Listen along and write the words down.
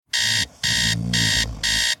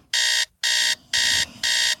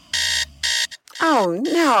Oh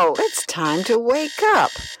no, it's time to wake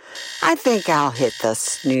up. I think I'll hit the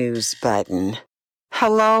snooze button.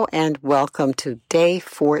 Hello and welcome to day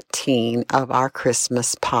 14 of our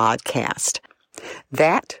Christmas podcast.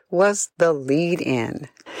 That was the lead-in.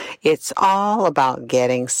 It's all about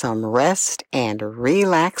getting some rest and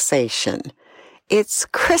relaxation. It's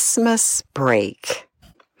Christmas break.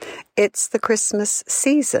 It's the Christmas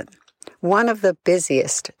season, one of the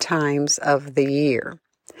busiest times of the year.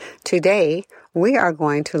 Today, we are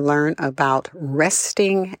going to learn about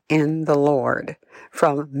resting in the Lord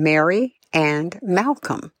from Mary and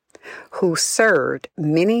Malcolm, who served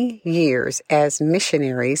many years as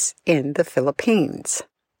missionaries in the Philippines.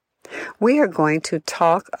 We are going to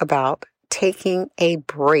talk about taking a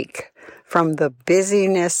break from the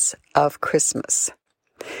busyness of Christmas.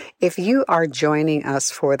 If you are joining us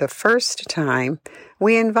for the first time,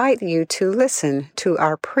 we invite you to listen to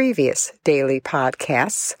our previous daily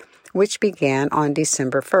podcasts, which began on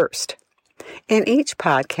December 1st. In each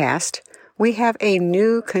podcast, we have a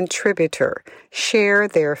new contributor share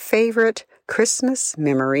their favorite Christmas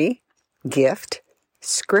memory, gift,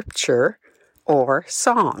 scripture, or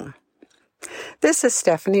song. This is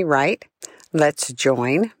Stephanie Wright. Let's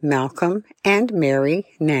join Malcolm and Mary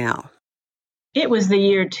now. It was the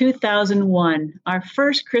year 2001, our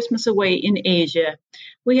first Christmas away in Asia.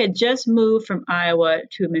 We had just moved from Iowa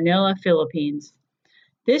to Manila, Philippines.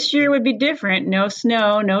 This year would be different. No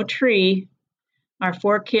snow, no tree. Our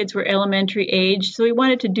 4 kids were elementary age, so we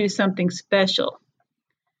wanted to do something special.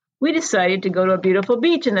 We decided to go to a beautiful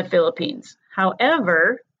beach in the Philippines.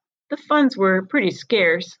 However, the funds were pretty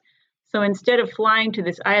scarce, so instead of flying to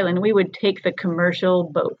this island, we would take the commercial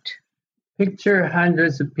boat. Picture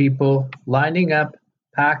hundreds of people lining up,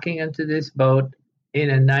 packing into this boat in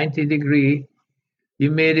a 90-degree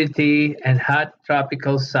humidity and hot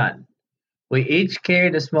tropical sun. We each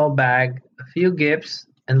carried a small bag, a few gifts,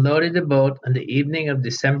 and loaded the boat on the evening of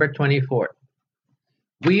December 24th.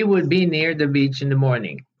 We would be near the beach in the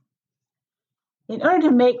morning. In order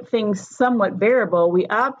to make things somewhat bearable, we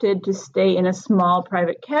opted to stay in a small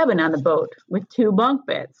private cabin on the boat with 2 bunk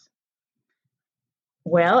beds.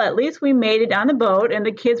 Well, at least we made it on the boat, and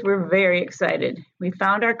the kids were very excited. We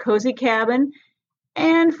found our cozy cabin,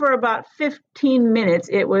 and for about 15 minutes,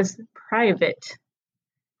 it was private.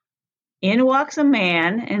 In walks a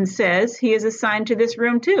man and says he is assigned to this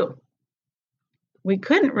room too. We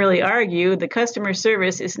couldn't really argue. The customer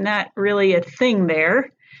service is not really a thing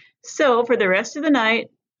there. So for the rest of the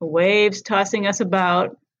night, waves tossing us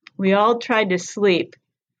about, we all tried to sleep.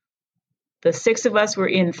 The 6 of us were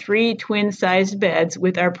in 3 twin-sized beds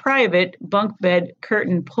with our private bunk bed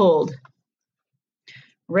curtain pulled.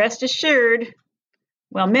 Rest assured,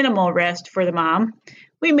 well, minimal rest for the mom.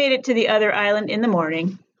 We made it to the other island in the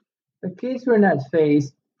morning. The kids were not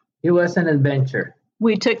fazed. It was an adventure.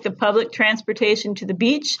 We took the public transportation to the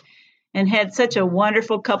beach and had such a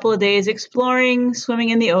wonderful couple of days exploring, swimming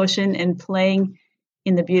in the ocean, and playing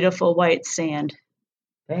in the beautiful white sand.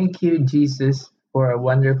 Thank you, Jesus, for a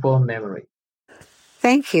wonderful memory.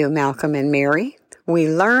 Thank you, Malcolm and Mary. We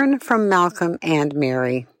learn from Malcolm and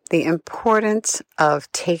Mary the importance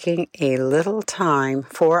of taking a little time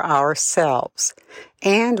for ourselves,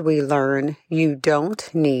 and we learn you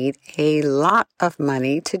don't need a lot of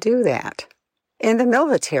money to do that. In the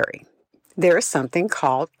military, there is something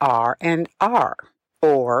called R&R,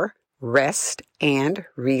 or rest and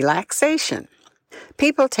relaxation.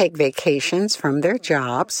 People take vacations from their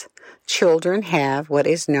jobs, children have what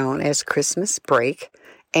is known as Christmas break,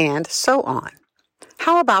 and so on.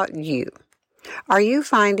 How about you? Are you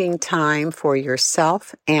finding time for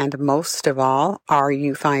yourself, and most of all, are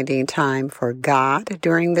you finding time for God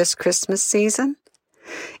during this Christmas season?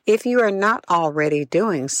 If you are not already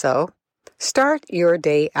doing so, start your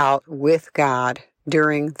day out with God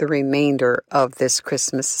during the remainder of this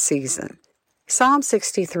Christmas season. Psalm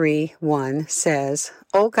 63:1 says,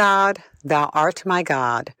 O God, thou art my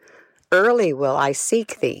God. Early will I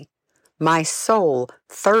seek thee. My soul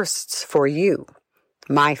thirsts for you.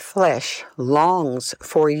 My flesh longs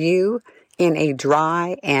for you in a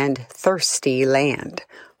dry and thirsty land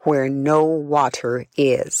where no water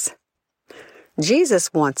is.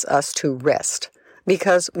 Jesus wants us to rest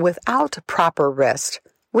because without proper rest,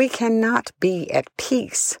 we cannot be at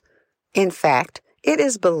peace. In fact, it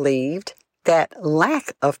is believed that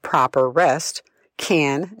lack of proper rest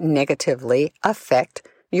can negatively affect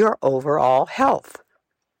your overall health.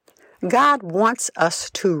 God wants us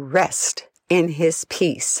to rest in His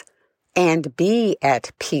peace and be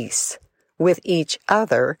at peace with each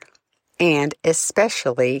other, and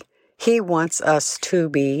especially He wants us to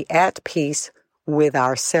be at peace with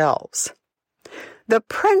ourselves. The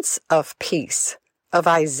Prince of Peace of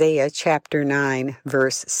Isaiah chapter 9,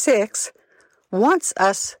 verse 6, wants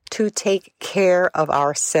us to take care of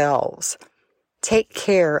ourselves, take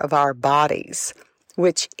care of our bodies,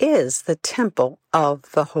 which is the temple of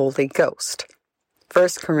the Holy Ghost. 1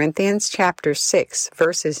 Corinthians chapter 6,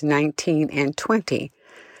 verses 19 and 20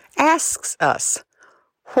 asks us,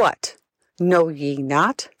 "What? Know ye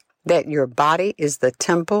not that your body is the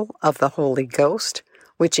temple of the Holy Ghost,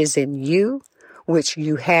 which is in you, which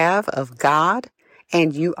you have of God,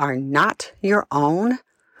 and you are not your own?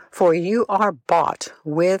 For you are bought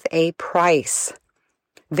with a price.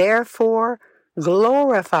 Therefore,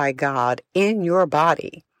 glorify God in your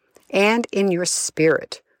body and in your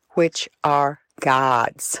spirit, which are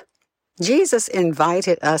God's." Jesus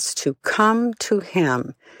invited us to come to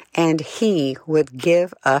Him, and He would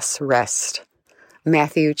give us rest.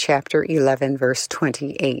 Matthew chapter 11, verse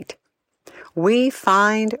 28. We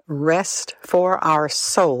find rest for our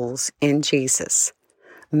souls in Jesus.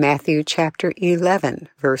 Matthew chapter 11,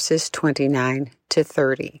 verses 29 to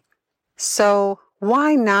 30. So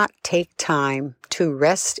why not take time to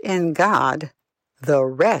rest in God the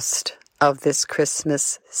rest of this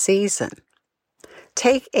Christmas season?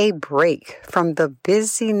 Take a break from the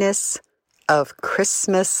busyness of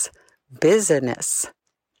Christmas busyness.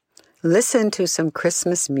 Listen to some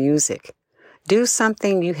Christmas music. Do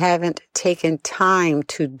something you haven't taken time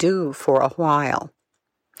to do for a while.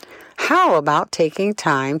 How about taking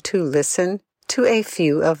time to listen to a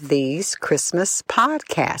few of these Christmas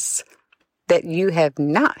podcasts that you have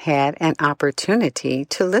not had an opportunity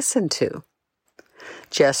to listen to?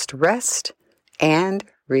 Just rest and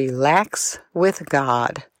relax with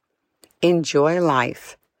God. Enjoy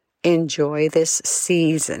life. Enjoy this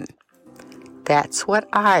season. That's what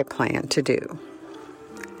I plan to do.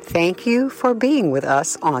 Thank you for being with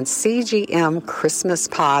us on CGM Christmas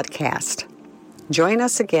Podcast. Join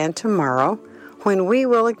us again tomorrow when we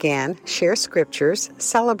will again share scriptures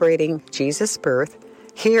celebrating Jesus' birth,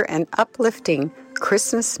 hear an uplifting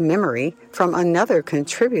Christmas memory from another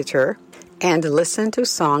contributor, and listen to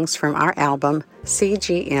songs from our album,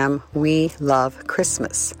 CGM We Love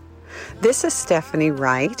Christmas. This is Stephanie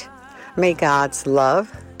Wright. May God's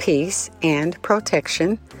love, peace, and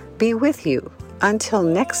protection be with you until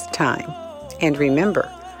next time. And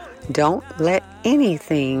remember, don't let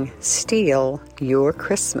anything steal your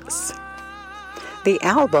Christmas. The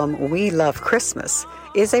album We Love Christmas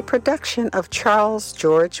is a production of Charles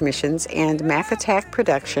George Missions and Mac Attack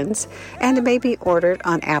Productions and may be ordered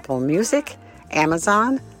on Apple Music,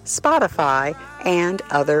 Amazon, Spotify, and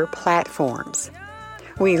other platforms.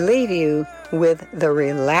 We leave you with the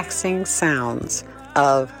relaxing sounds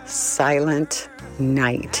of Silent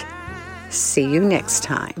Night. See you next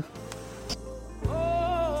time.